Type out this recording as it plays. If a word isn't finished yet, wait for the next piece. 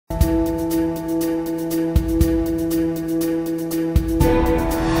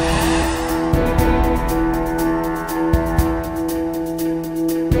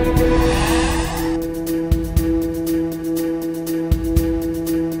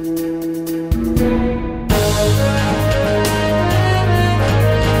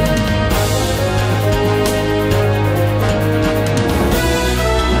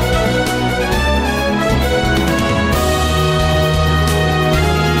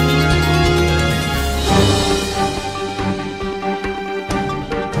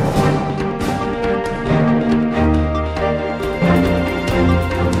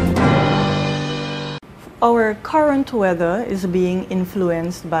hot weather is being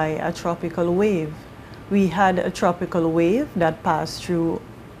influenced by a tropical wave. We had a tropical wave that passed through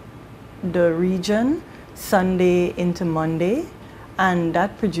the region Sunday into Monday, and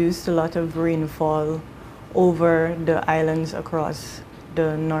that produced a lot of rainfall over the islands across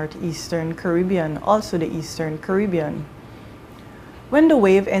the northeastern Caribbean, also the eastern Caribbean. When the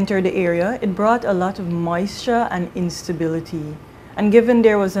wave entered the area, it brought a lot of moisture and instability. And given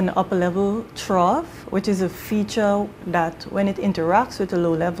there was an upper level trough, which is a feature that when it interacts with a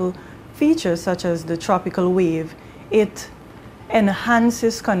low level feature such as the tropical wave, it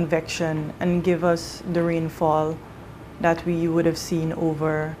enhances convection and give us the rainfall that we would have seen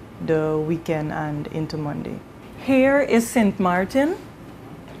over the weekend and into Monday. Here is St. Martin,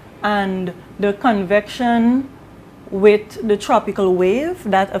 and the convection with the tropical wave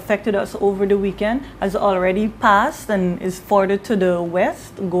that affected us over the weekend has already passed and is further to the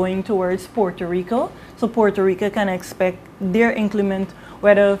west going towards Puerto Rico. So Puerto Rico can expect their inclement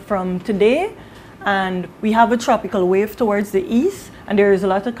weather from today, and we have a tropical wave towards the east, and there is a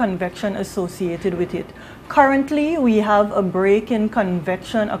lot of convection associated with it. Currently we have a break in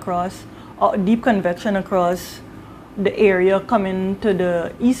convection across, deep convection across the area coming to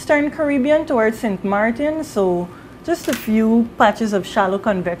the eastern Caribbean towards St. Martin. So just a few patches of shallow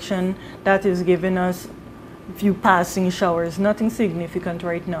convection that is giving us a few passing showers, nothing significant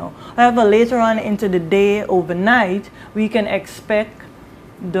right now. However, later on into the day, overnight, we can expect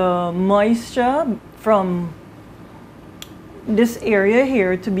the moisture from this area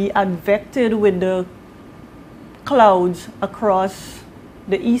here to be advected with the clouds across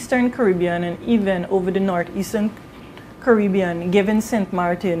the eastern Caribbean and even over the northeastern Caribbean, giving St.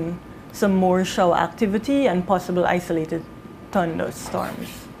 Martin some more shower activity and possible isolated thunderstorms.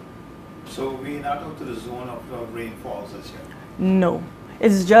 So we're not out to the zone of rainfalls as yet? No.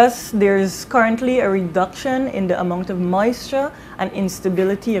 It's just there's currently a reduction in the amount of moisture and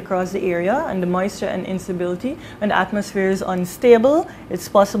instability across the area, and the moisture and instability, when the atmosphere is unstable, it's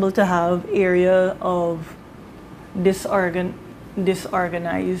possible to have area of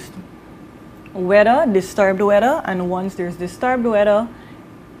disorganized weather, disturbed weather, and once there's disturbed weather,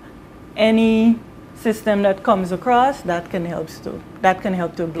 any system that comes across that can help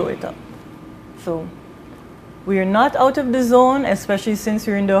to blow it up. So we are not out of the zone, especially since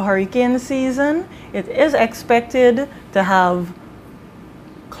we're in the hurricane season. It is expected to have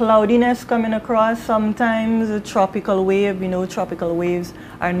cloudiness coming across sometimes, a tropical wave. You know, tropical waves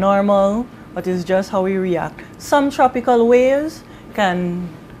are normal, but it's just how we react. Some tropical waves can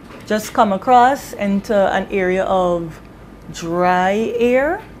just come across into an area of dry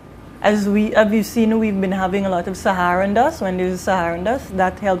air. As you've seen, we've been having a lot of Saharan dust. When there's Saharan dust,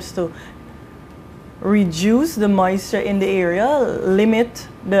 that helps to reduce the moisture in the area, limit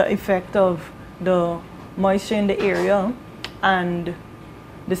the effect of the moisture in the area, and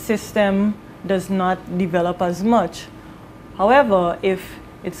the system does not develop as much. However, if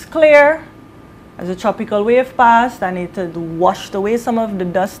it's clear, as a tropical wave passed and it had washed away some of the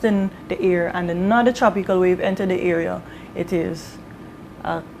dust in the air and another tropical wave entered the area, it is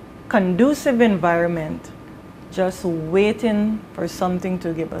a conducive environment, just waiting for something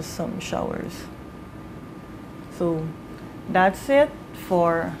to give us some showers. So that's it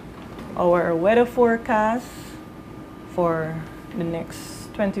for our weather forecast for the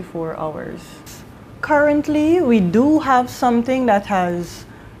next 24 hours. Currently, we do have something that has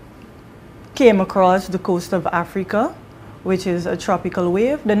came across the coast of Africa, which is a tropical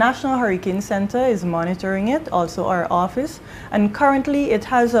wave. The National Hurricane Center is monitoring it, also our office, and currently it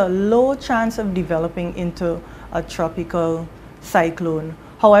has a low chance of developing into a tropical cyclone.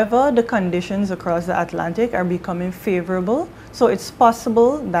 However, the conditions across the Atlantic are becoming favorable, so it's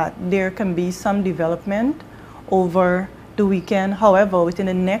possible that there can be some development over the weekend. However, within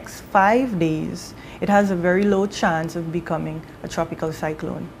the next 5 days, it has a very low chance of becoming a tropical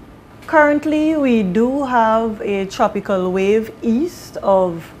cyclone. Currently, we do have a tropical wave east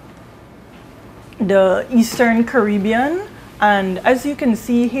of the eastern Caribbean, and as you can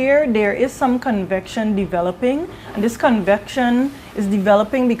see here, there is some convection developing, and this convection is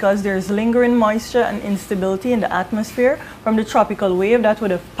developing because there's lingering moisture and instability in the atmosphere from the tropical wave that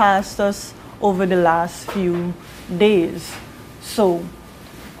would have passed us over the last few days. So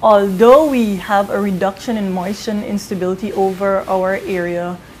although we have a reduction in moisture and instability over our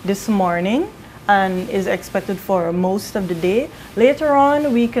area this morning and is expected for most of the day, later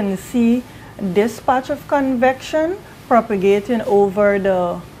on we can see this patch of convection propagating over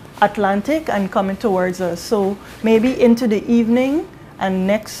the Atlantic and coming towards us. So maybe into the evening and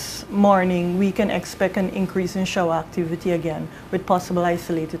next morning we can expect an increase in shower activity again with possible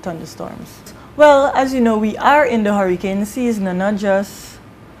isolated thunderstorms. Well, as you know, we are in the hurricane season, and not just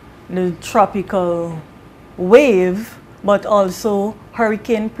the tropical wave, but also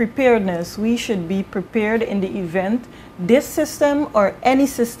hurricane preparedness. We should be prepared in the event this system or any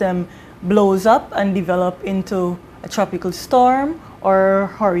system blows up and develop into a tropical storm or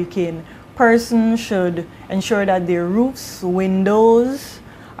hurricane. Persons should ensure that their roofs, windows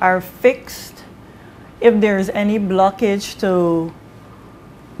are fixed. If there's any blockage to,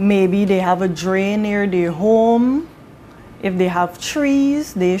 maybe they have a drain near their home. If they have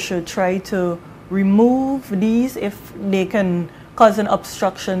trees, they should try to remove these if they can cause an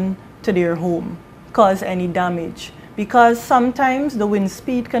obstruction to their home, cause any damage. Because sometimes the wind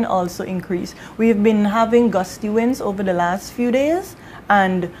speed can also increase. We've been having gusty winds over the last few days,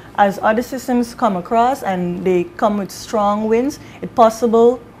 and as other systems come across and they come with strong winds, it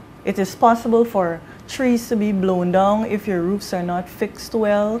is possible for trees to be blown down if your roofs are not fixed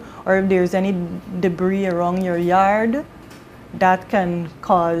well, or if there's any debris around your yard. That can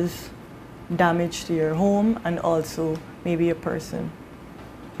cause damage to your home and also maybe a person.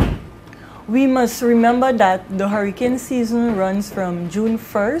 We must remember that the hurricane season runs from June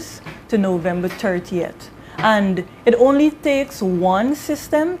 1st to November 30th. And it only takes one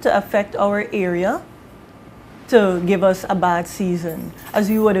system to affect our area to give us a bad season, as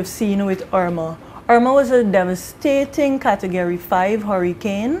you would have seen with Irma. Irma was a devastating Category 5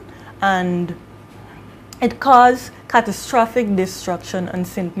 hurricane, and it caused catastrophic destruction on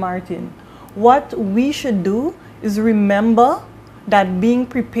St. Martin. What we should do is remember that being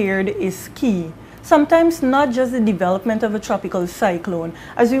prepared is key. Sometimes not just the development of a tropical cyclone.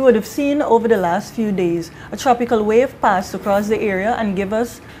 As we would have seen over the last few days, a tropical wave passed across the area and gave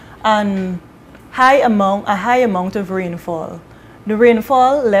us a high amount of rainfall. The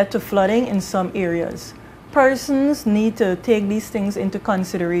rainfall led to flooding in some areas. Persons need to take these things into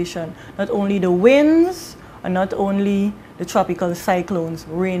consideration. Not only the winds and not only the tropical cyclones.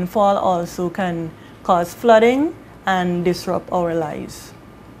 Rainfall also can cause flooding and disrupt our lives.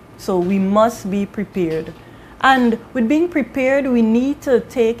 So we must be prepared. And with being prepared, we need to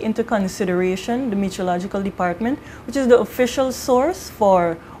take into consideration the Meteorological Department, which is the official source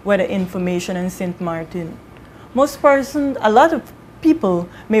for weather information in St. Martin. A lot of people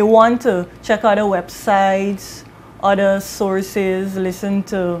may want to check other websites, other sources, listen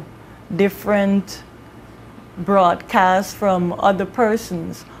to different broadcasts from other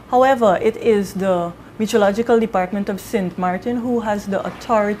persons. However, it is the Meteorological Department of St. Martin who has the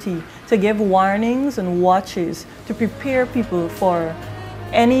authority to give warnings and watches to prepare people for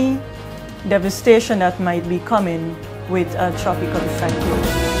any devastation that might be coming with a tropical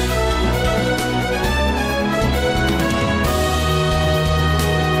cyclone.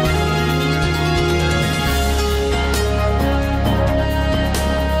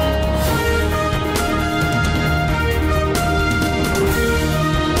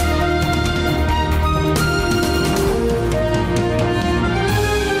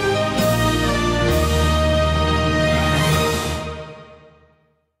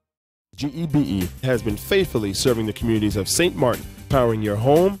 GEBE has been faithfully serving the communities of St. Martin, powering your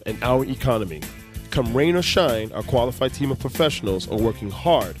home and our economy. Come rain or shine, our qualified team of professionals are working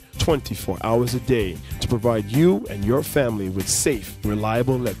hard 24 hours a day to provide you and your family with safe,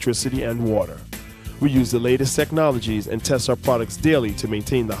 reliable electricity and water. We use the latest technologies and test our products daily to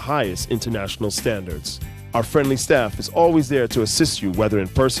maintain the highest international standards. Our friendly staff is always there to assist you, whether in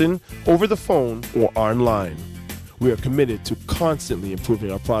person, over the phone, or online. We are committed to constantly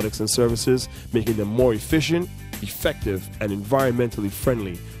improving our products and services, making them more efficient, effective, and environmentally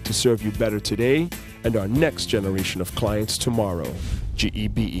friendly to serve you better today and our next generation of clients tomorrow.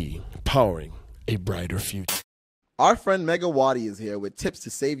 GEBE, powering a brighter future. Our friend Megawati is here with tips to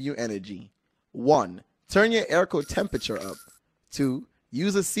save you energy. 1. Turn your airco temperature up. 2.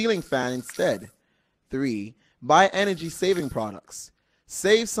 Use a ceiling fan instead. 3. Buy energy-saving products.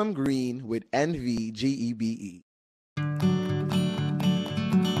 Save some green with NVGEBE.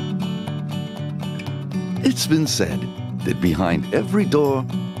 It's been said that behind every door,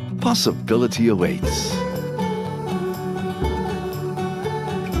 possibility awaits.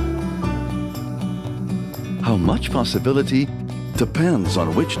 How much possibility depends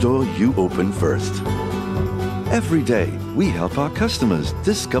on which door you open first. Every day, we help our customers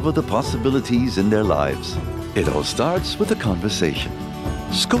discover the possibilities in their lives. It all starts with a conversation.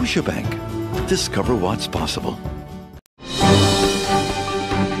 Scotiabank. Discover what's possible.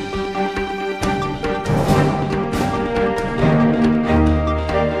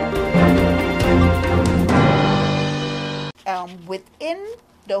 Within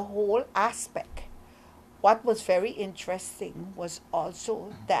the whole aspect, what was very interesting was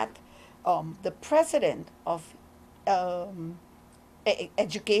also that the president of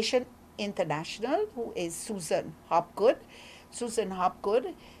Education International, who is Susan Hopgood. Susan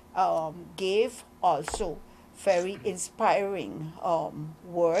Hopgood gave also very inspiring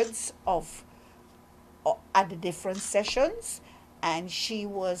words of at the different sessions, and she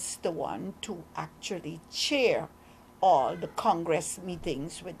was the one to actually chair all the Congress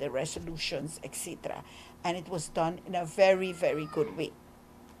meetings with the resolutions, etc. And it was done in a very, very good way.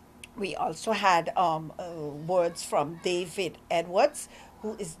 We also had words from David Edwards,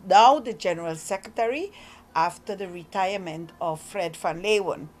 who is now the General Secretary after the retirement of Fred Van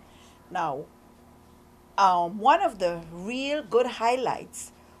Leeuwen. Now, one of the real good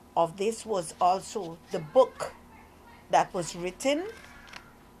highlights of this was also the book that was written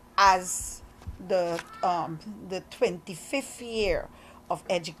as the 25th year of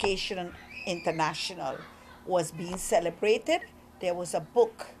Education International was being celebrated. There was a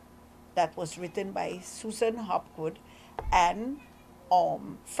book that was written by Susan Hopgood and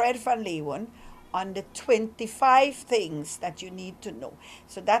Fred Van Leeuwen on the 25 things that you need to know.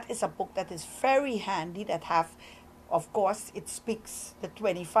 So that is a book that is very handy, that have, of course, it speaks, the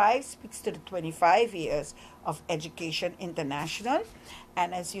 25 speaks to the 25 years of Education International.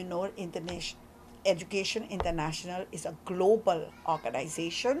 And as you know, Education International is a global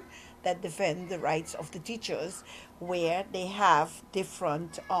organization that defends the rights of the teachers, where they have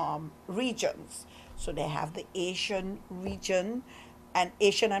different regions. So they have the Asian region, and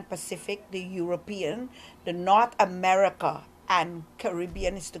Asian and Pacific, the European, the North America and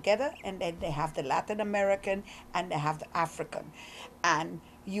Caribbean is together, and then they have the Latin American and they have the African. And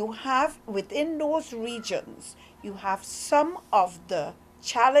you have within those regions, you have some of the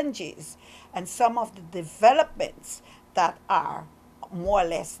challenges and some of the developments that are more or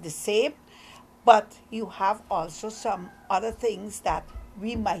less the same, but you have also some other things that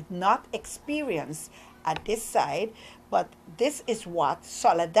we might not experience at this side. But this is what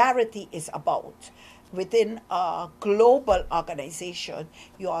solidarity is about. Within a global organization,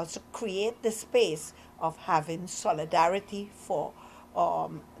 you also create the space of having solidarity for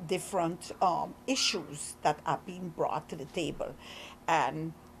different issues that are being brought to the table.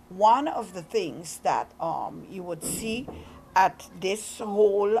 And one of the things that you would see at this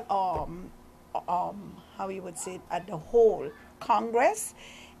whole, how you would say it, at the whole Congress,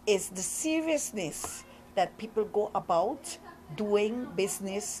 is the seriousness that people go about doing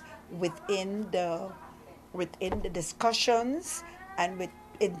business within the discussions and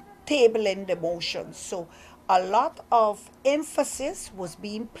within tabling the motions. So a lot of emphasis was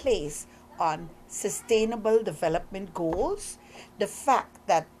being placed on sustainable development goals, the fact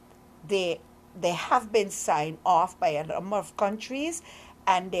that they have been signed off by a number of countries,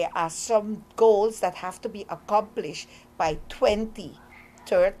 and there are some goals that have to be accomplished by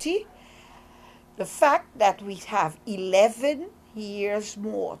 2030. The fact that we have 11 years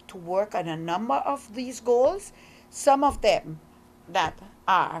more to work on a number of these goals, some of them that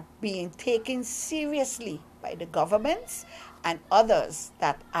are being taken seriously by the governments and others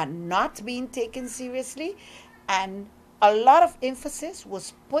that are not being taken seriously. And a lot of emphasis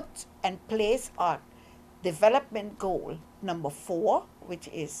was put and placed on development goal number 4, which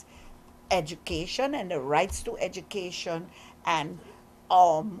is education and the rights to education. And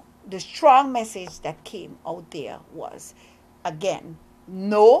the strong message that came out there was, again,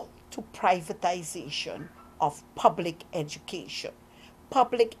 no to privatization of public education.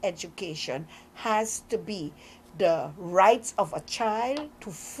 Public education has to be the rights of a child to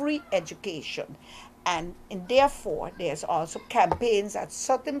free education. And therefore, there's also campaigns at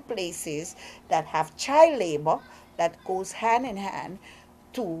certain places that have child labor that goes hand in hand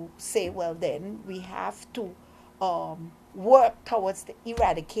to say, well, then we have to work towards the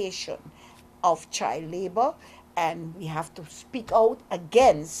eradication of child labor, and we have to speak out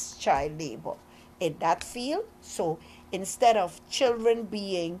against child labor in that field. So instead of children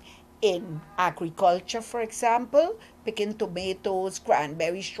being in agriculture, for example, picking tomatoes,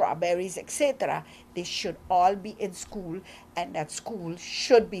 cranberries, strawberries, etc., they should all be in school, and that school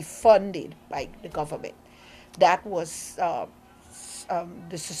should be funded by the government. That was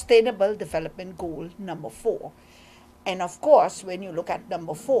the Sustainable Development Goal number 4. And of course, when you look at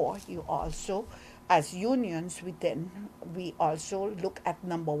number 4, you also, as unions, we also look at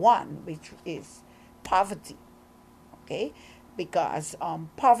number 1, which is poverty. Okay, because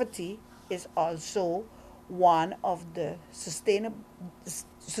poverty is also one of the sustainable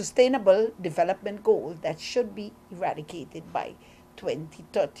development goals that should be eradicated by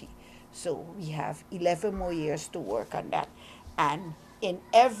 2030. So we have 11 more years to work on that. And in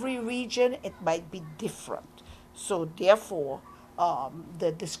every region, it might be different. So therefore,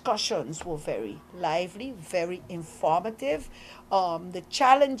 The discussions were very lively, very informative. The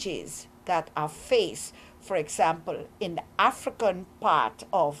challenges that are faced, for example, in the African part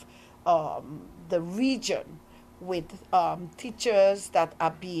of the region, with teachers that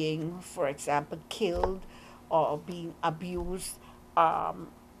are being, for example, killed or being abused,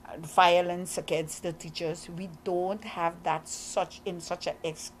 violence against the teachers. We don't have that in such a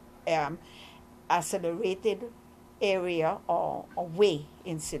accelerated area or way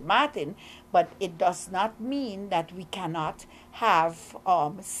in St. Martin, but it does not mean that we cannot have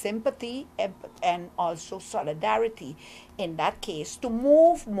sympathy and also solidarity in that case to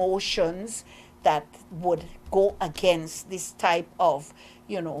move motions that would go against this type of,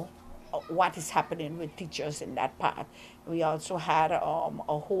 what is happening with teachers in that part. We also had a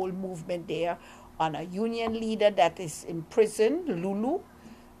whole movement there on a union leader that is in prison, Lulu,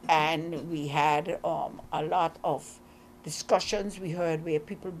 and we had a lot of discussions. We heard where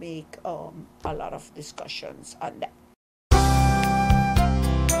people make a lot of discussions on that.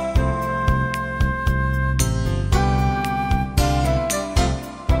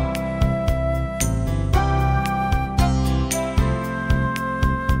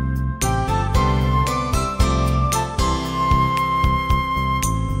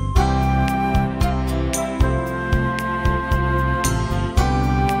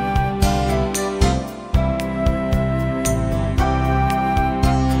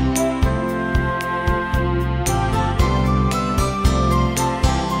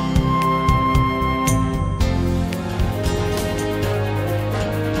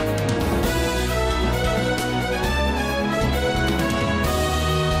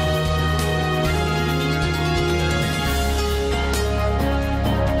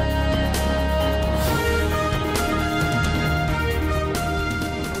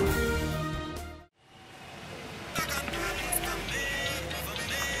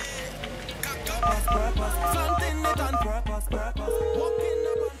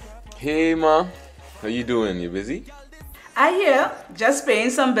 Hey ma, how you doing? You busy? I hear, just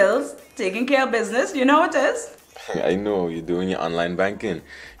paying some bills, taking care of business, you know what it is? I know, you're doing your online banking.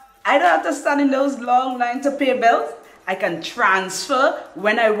 I don't have to stand in those long lines to pay bills. I can transfer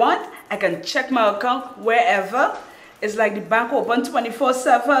when I want. I can check my account wherever. It's like the bank open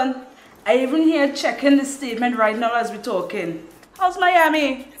 24/7. I even here checking the statement right now as we're talking. How's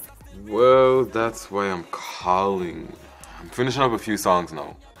Miami? Well, that's why I'm calling. I'm finishing up a few songs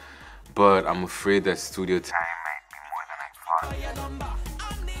now, but I'm afraid that studio time might be more than I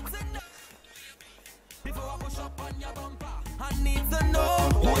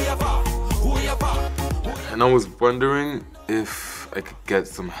thought. And I was wondering if I could get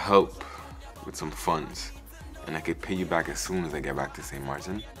some help with some funds, and I could pay you back as soon as I get back to St.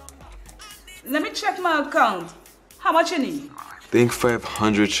 Martin. Let me check my account. How much you need? I think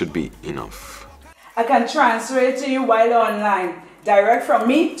 500 should be enough. I can transfer it to you while online. Direct from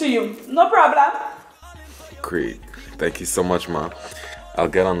me to you. No problem. Great. Thank you so much, Ma. I'll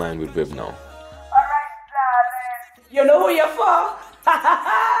get online with Viv now. Alright, darling. You know who you're for?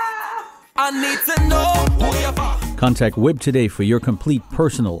 I need to know who you're for. Contact WIB today for your complete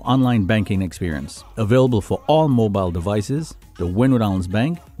personal online banking experience. Available for all mobile devices. The Wynwood Islands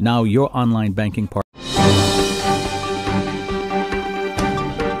Bank, now your online banking partner.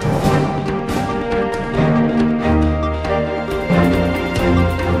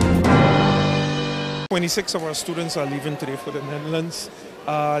 Six of our students are leaving today for the Netherlands.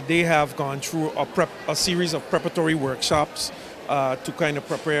 They have gone through a series of preparatory workshops to kind of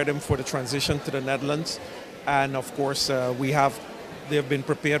prepare them for the transition to the Netherlands. And of course, they've been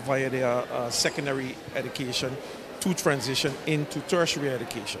prepared via their secondary education to transition into tertiary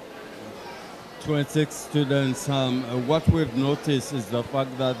education. 26 students, what we've noticed is the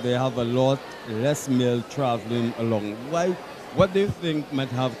fact that they have a lot less male traveling along. What do you think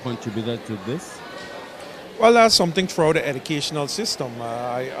might have contributed to this? Well, that's something throughout the educational system.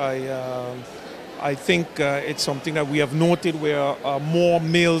 I think it's something that we have noted where more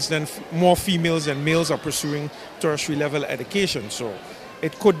females than males are pursuing tertiary level education. So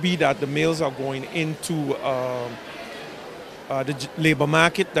it could be that the males are going into the labor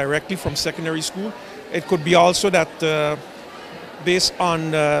market directly from secondary school. It could be also that based on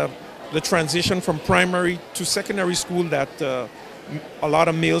the transition from primary to secondary school that a lot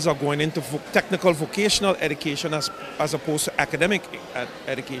of males are going into technical vocational education as opposed to academic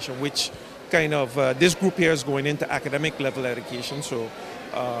education, which kind of, this group here is going into academic level education, so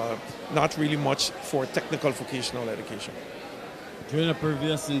not really much for technical vocational education. During a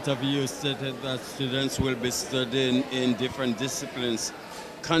previous interview, you stated that students will be studying in different disciplines.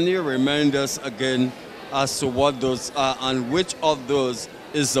 Can you remind us again as to what those are and which of those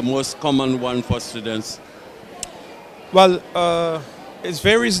is the most common one for students? Well, it's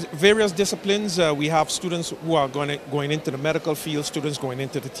various disciplines. We have students who are going into the medical field, students going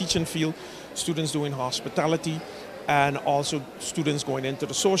into the teaching field, students doing hospitality, and also students going into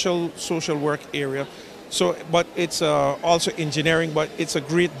the social work area. So, but it's also engineering, but it's a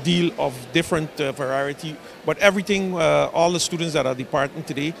great deal of different variety. But everything, all the students that are departing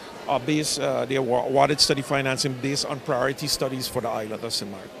today are based, they are awarded study financing based on priority studies for the island of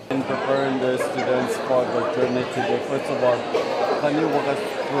St. Martin. In preparing the students for the journey today, first of all, can you walk us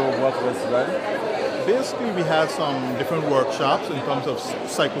through what was done? Basically, we had some different workshops in terms of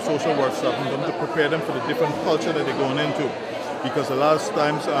psychosocial workshops in terms to prepare them for the different culture that they're going into. Because a lot of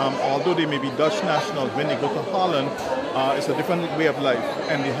times, although they may be Dutch nationals, when they go to Holland, it's a different way of life.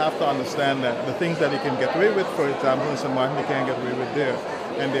 And they have to understand that the things that they can get away with, for example, in St. Martin, they can't get away with there.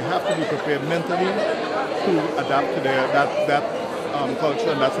 And they have to be prepared mentally to adapt to that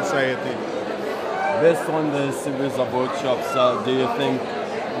culture and that society. Based on the series of workshops, do you think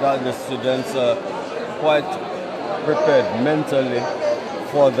that the students are quite prepared mentally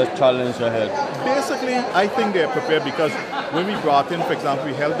for the challenge ahead? Basically, I think they're prepared because when we brought in, for example,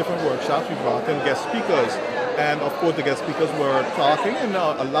 we held different workshops, we brought in guest speakers. And of course, the guest speakers were talking, and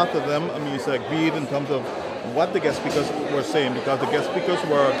a lot of them, it's agreed in terms of what the guest speakers were saying, because the guest speakers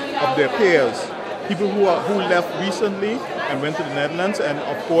were of their peers, people who left recently and went to the Netherlands, and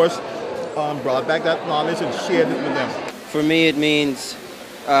of course, brought back that knowledge and shared it with them. For me, it means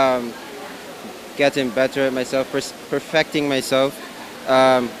getting better at myself, perfecting myself,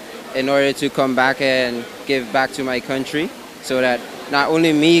 in order to come back and give back to my country, so that not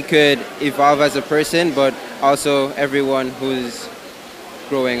only me could evolve as a person, but also everyone who's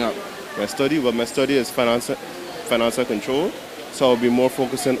growing up. My study is financial control, so I'll be more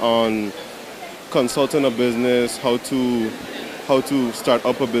focusing on consulting a business, how to start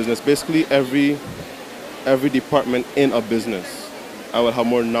up a business. Basically, every department in a business, I will have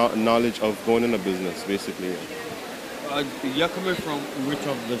more knowledge of going in a business, basically. You're coming from which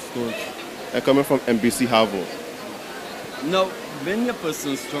of the schools? I'm coming from MBC Harvard. Now, many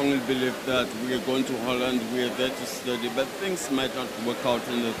persons strongly believe that we are going to Holland, we are there to study, but things might not work out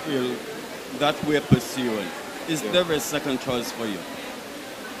in the field that we are pursuing. Is there a second choice for you?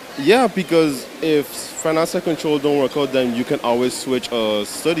 Yeah, because if financial control don't work out, then you can always switch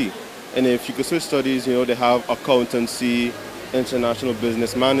study. And if you can switch studies, they have accountancy, international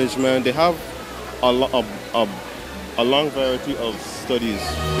business management. They have a long variety of studies,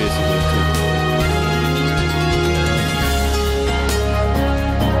 basically, too.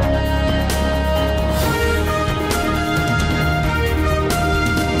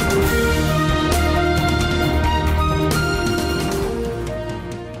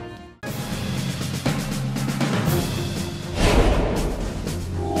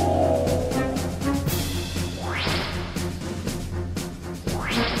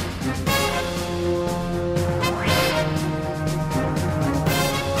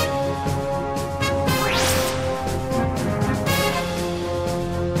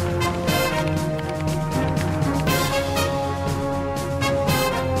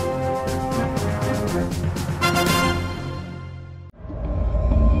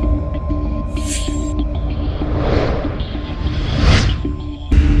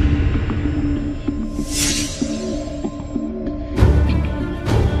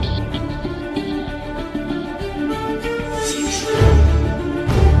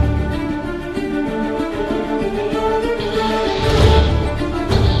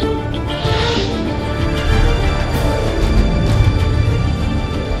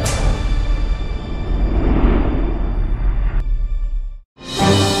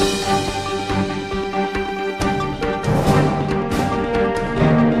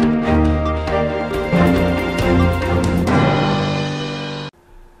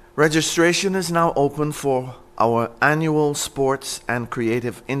 Registration is now open for our annual Sports and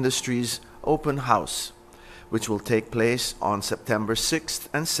Creative Industries Open House, which will take place on September 6th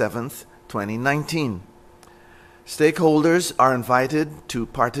and 7th, 2019. Stakeholders are invited to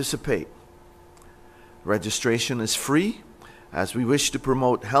participate. Registration is free, as we wish to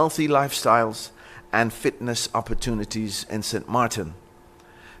promote healthy lifestyles and fitness opportunities in St. Martin.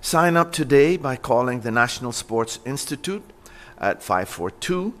 Sign up today by calling the National Sports Institute at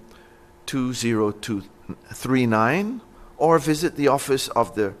 542-20239 or visit the office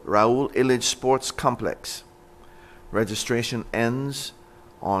of the Raoul Illich Sports Complex. Registration ends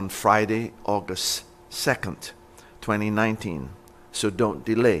on Friday, August 2nd, 2019, so don't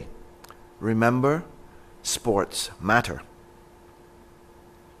delay. Remember, sports matter.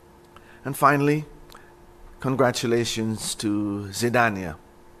 And finally, Congratulations to Zidania.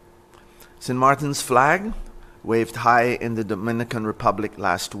 St. Martin's flag waved high in the Dominican Republic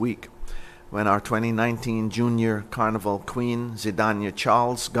last week when our 2019 Junior Carnival Queen, Zidania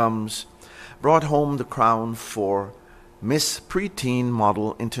Charles Gums, brought home the crown for Miss Preteen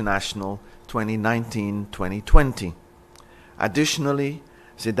Model International 2019-2020. Additionally,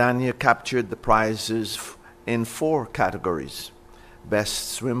 Zidania captured the prizes in 4 categories: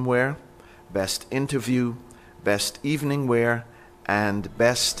 Best Swimwear, Best Interview, Best Evening Wear, and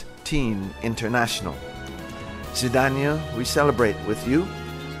Best Teen International. Zidania, we celebrate with you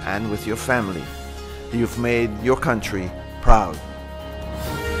and with your family. You've made your country proud.